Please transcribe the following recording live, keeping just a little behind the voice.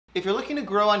If you're looking to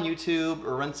grow on YouTube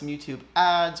or run some YouTube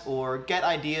ads or get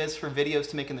ideas for videos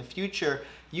to make in the future,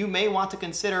 you may want to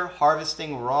consider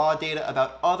harvesting raw data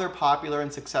about other popular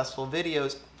and successful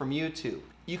videos from YouTube.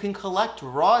 You can collect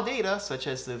raw data such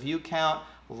as the view count,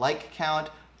 like count,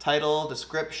 title,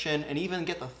 description, and even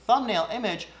get the thumbnail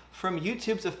image from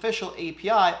YouTube's official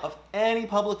API of any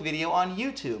public video on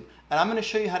YouTube. And I'm going to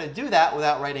show you how to do that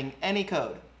without writing any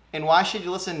code. And why should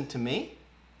you listen to me?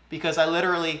 Because I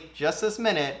literally, just this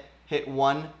minute, hit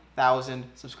 1,000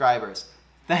 subscribers.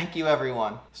 Thank you,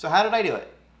 everyone. So how did I do it?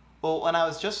 Well, when I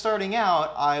was just starting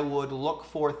out, I would look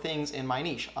for things in my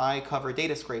niche. I cover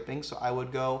data scraping, so I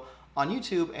would go on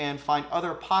YouTube and find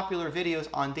other popular videos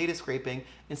on data scraping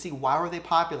and see why were they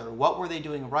popular, what were they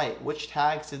doing right, which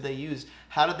tags did they use,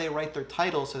 how did they write their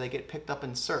titles so they get picked up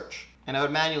in search. And I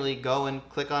would manually go and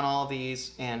click on all of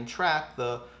these and track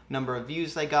the number of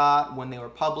views they got, when they were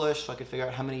published, so I could figure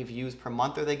out how many views per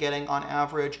month are they getting on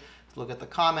average, look at the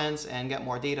comments and get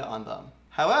more data on them.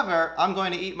 However, I'm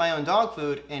going to eat my own dog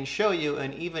food and show you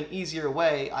an even easier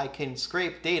way I can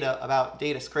scrape data about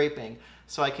data scraping.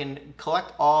 So I can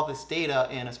collect all this data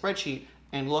in a spreadsheet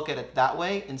and look at it that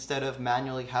way instead of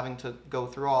manually having to go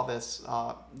through all this,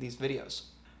 these videos.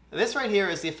 This right here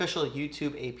is the official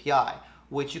YouTube API,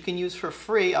 which you can use for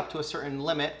free up to a certain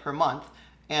limit per month.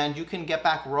 And you can get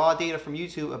back raw data from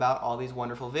YouTube about all these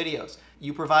wonderful videos.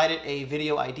 You provided a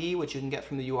video ID, which you can get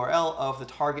from the URL of the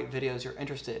target videos you're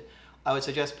interested. I would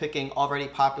suggest picking already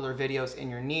popular videos in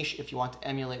your niche if you want to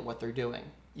emulate what they're doing.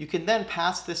 You can then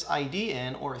pass this ID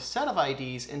in, or a set of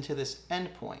IDs, into this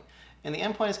endpoint. And the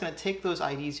endpoint is going to take those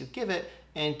IDs you give it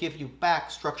and give you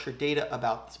back structured data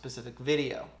about the specific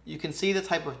video. You can see the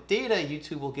type of data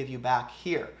YouTube will give you back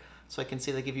here. So I can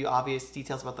see they give you obvious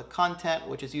details about the content,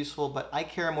 which is useful, but I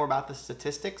care more about the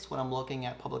statistics when I'm looking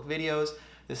at public videos.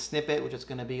 The snippet, which is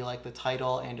going to be like the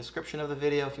title and description of the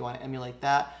video if you want to emulate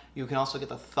that. You can also get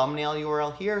the thumbnail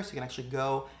URL here, so you can actually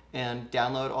go and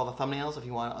download all the thumbnails if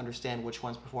you want to understand which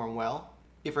ones perform well.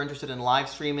 If you're interested in live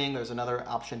streaming, there's another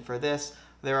option for this.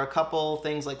 There are a couple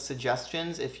things like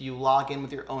suggestions. If you log in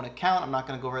with your own account, I'm not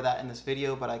going to go over that in this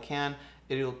video, but I can.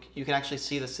 You can actually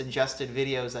see the suggested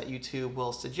videos that YouTube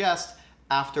will suggest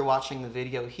after watching the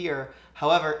video here.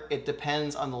 However, it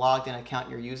depends on the logged in account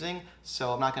you're using,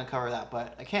 so I'm not going to cover that,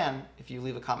 but I can if you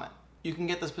leave a comment. You can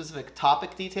get the specific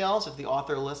topic details if the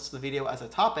author lists the video as a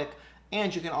topic,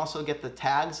 and you can also get the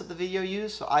tags that the video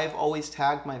used. So I've always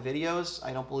tagged my videos.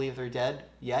 I don't believe they're dead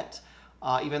yet,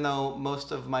 even though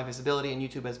most of my visibility in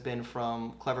YouTube has been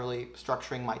from cleverly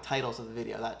structuring my titles of the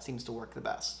video. That seems to work the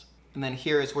best. And then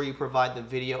here is where you provide the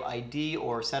video ID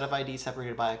or set of ID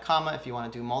separated by a comma if you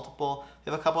want to do multiple.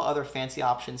 They have a couple other fancy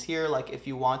options here, like if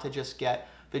you want to just get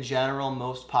the general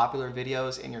most popular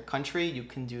videos in your country, you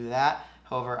can do that.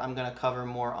 However, I'm going to cover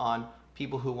more on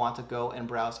people who want to go and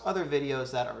browse other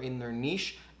videos that are in their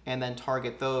niche and then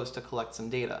target those to collect some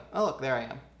data. Oh look, there I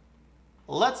am.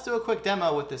 Let's do a quick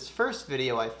demo with this first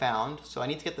video I found. So I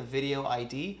need to get the video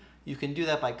ID. You can do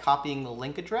that by copying the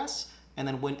link address. And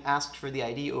then when asked for the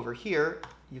ID over here,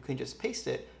 you can just paste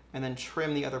it and then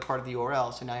trim the other part of the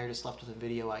URL. So now you're just left with a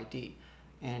video ID.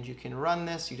 And you can run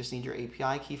this. You just need your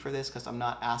API key for this because I'm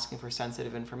not asking for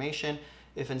sensitive information.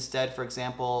 If instead, for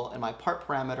example, in my part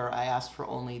parameter, I asked for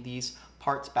only these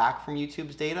parts back from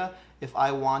YouTube's data, if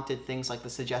I wanted things like the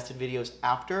suggested videos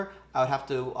after, I would have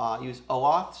to use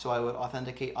OAuth. So I would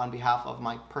authenticate on behalf of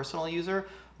my personal user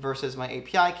versus my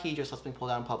API key just lets me pull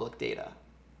down public data.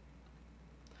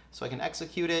 So I can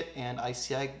execute it and I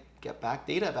see I get back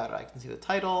data about it. I can see the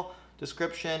title,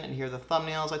 description, and here are the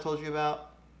thumbnails I told you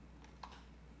about.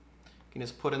 You can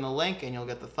just put in the link and you'll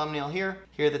get the thumbnail here.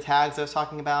 Here are the tags I was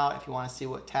talking about if you want to see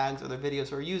what tags other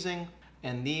videos are using.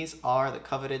 And these are the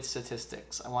coveted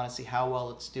statistics. I want to see how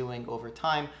well it's doing over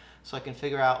time so I can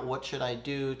figure out what should I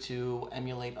do to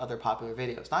emulate other popular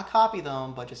videos. Not copy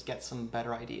them, but just get some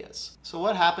better ideas. So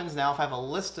what happens now if I have a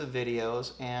list of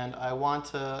videos and I want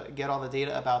to get all the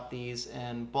data about these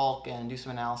in bulk and do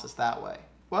some analysis that way?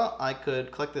 Well, I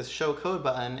could click this show code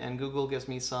button and Google gives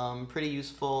me some pretty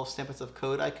useful snippets of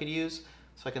code I could use.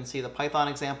 So I can see the Python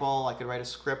example, I could write a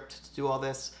script to do all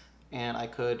this, and I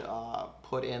could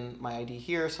put in my ID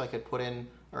here, so I could put in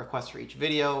a request for each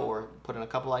video or put in a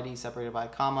couple IDs separated by a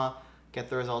comma, get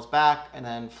the results back, and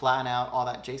then flatten out all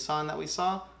that JSON that we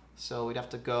saw. So we'd have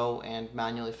to go and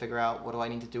manually figure out what do I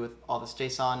need to do with all this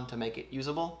JSON to make it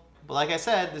usable. But like I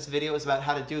said, this video is about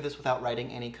how to do this without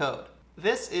writing any code.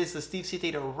 This is the Steve C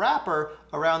Data wrapper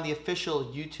around the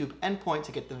official YouTube endpoint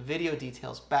to get the video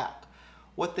details back.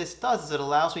 What this does is it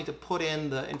allows me to put in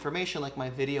the information like my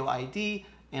video ID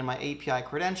and my API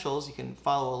credentials. You can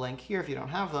follow a link here if you don't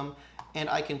have them. and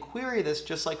I can query this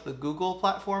just like the Google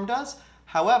platform does.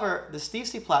 However, the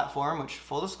SteveC platform, which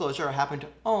full disclosure I happen to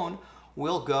own,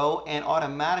 will go and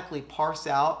automatically parse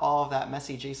out all of that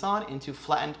messy JSON into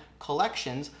flattened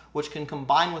collections, which can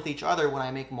combine with each other when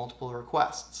I make multiple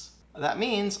requests. That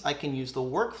means I can use the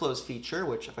workflows feature,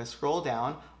 which if I scroll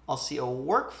down, I'll see a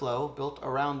workflow built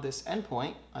around this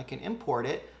endpoint. I can import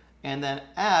it and then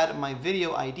add my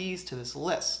video IDs to this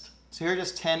list. So here are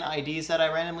just 10 IDs that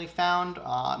I randomly found.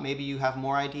 Maybe you have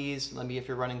more IDs. Maybe if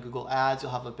you're running Google Ads,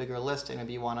 you'll have a bigger list, and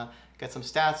maybe you want to get some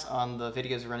stats on the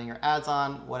videos you're running your ads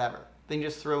on, whatever. Then you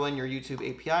just throw in your YouTube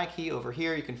API key over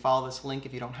here. You can follow this link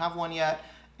if you don't have one yet.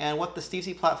 And what the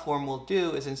SteveC platform will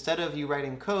do is, instead of you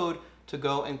writing code to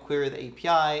go and query the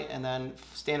API and then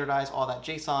standardize all that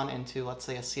JSON into, let's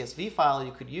say, a CSV file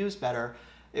you could use better,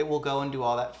 it will go and do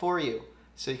all that for you.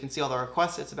 So you can see all the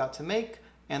requests it's about to make.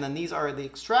 And then these are the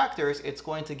extractors. It's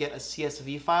going to get a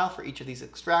CSV file for each of these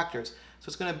extractors. So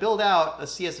it's going to build out a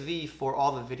CSV for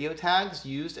all the video tags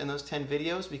used in those 10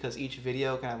 videos, because each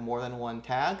video can have more than one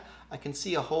tag. I can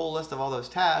see a whole list of all those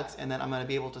tags, and then I'm going to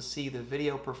be able to see the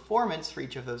video performance for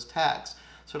each of those tags.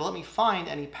 So to let me find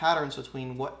any patterns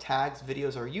between what tags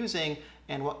videos are using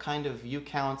and what kind of view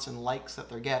counts and likes that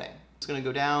they're getting. It's going to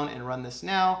go down and run this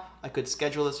now. I could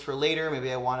schedule this for later.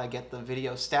 Maybe I want to get the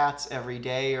video stats every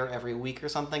day or every week or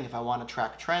something if I want to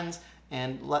track trends,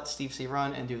 and let SteveC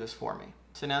run and do this for me.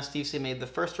 So now SteveC made the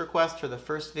first request for the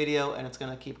first video, and it's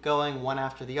going to keep going one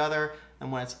after the other.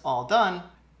 And when it's all done,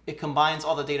 it combines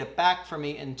all the data back for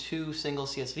me in 2 single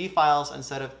CSV files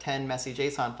instead of 10 messy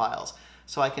JSON files.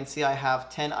 So I can see I have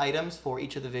 10 items for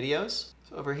each of the videos.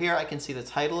 So over here, I can see the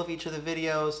title of each of the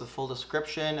videos, the full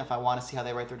description, if I want to see how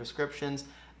they write their descriptions.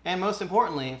 And most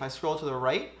importantly, if I scroll to the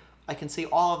right, I can see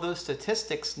all of those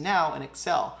statistics now in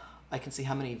Excel. I can see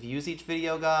how many views each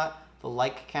video got, the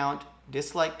like count,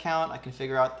 dislike count. I can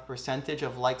figure out the percentage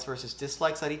of likes versus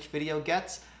dislikes that each video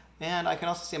gets. And I can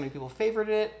also see how many people favorited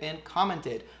it and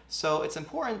commented. So it's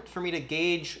important for me to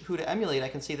gauge who to emulate. I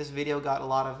can see this video got a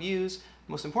lot of views.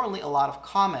 Most importantly, a lot of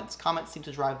comments. Comments seem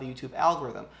to drive the YouTube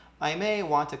algorithm. I may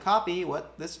want to copy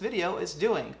what this video is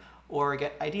doing or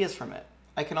get ideas from it.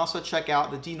 I can also check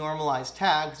out the denormalized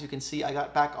tags. You can see I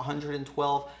got back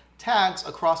 112 tags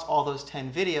across all those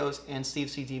 10 videos, and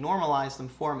SteveC denormalized them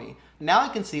for me. Now I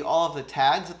can see all of the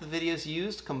tags that the videos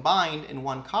used combined in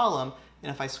one column,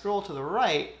 and if I scroll to the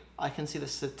right, I can see the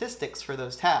statistics for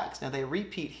those tags. Now they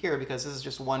repeat here because this is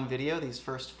just one video, these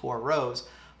first 4 rows,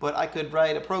 but I could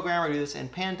write a program or do this in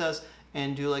Pandas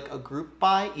and do like a group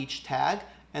by each tag,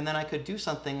 and then I could do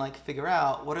something like figure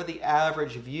out what are the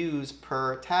average views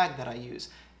per tag that I use.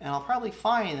 And I'll probably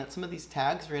find that some of these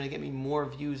tags are going to get me more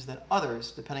views than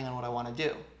others, depending on what I want to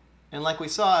do. And like we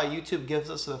saw, YouTube gives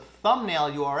us a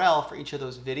thumbnail URL for each of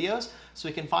those videos, so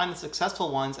we can find the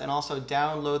successful ones and also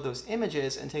download those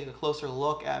images and take a closer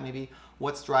look at maybe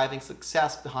what's driving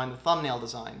success behind the thumbnail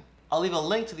design. I'll leave a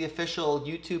link to the official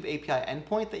YouTube API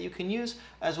endpoint that you can use,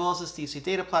 as well as the SteveC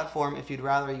data platform if you'd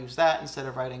rather use that instead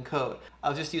of writing code. I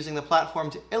was just using the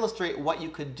platform to illustrate what you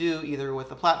could do either with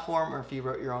the platform or if you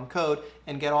wrote your own code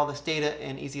and get all this data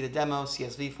in easy to demo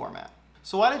CSV format.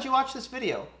 So why did you watch this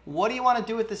video? What do you want to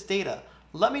do with this data?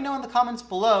 Let me know in the comments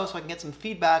below so I can get some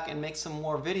feedback and make some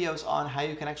more videos on how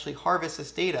you can actually harvest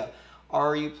this data.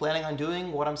 Are you planning on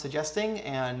doing what I'm suggesting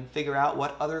and figure out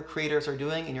what other creators are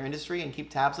doing in your industry and keep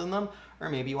tabs on them? Or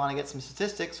maybe you want to get some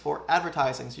statistics for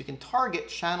advertising so you can target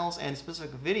channels and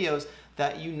specific videos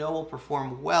that you know will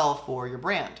perform well for your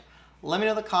brand. Let me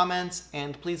know in the comments,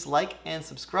 and please like and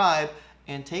subscribe,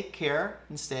 and take care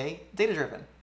and stay data-driven.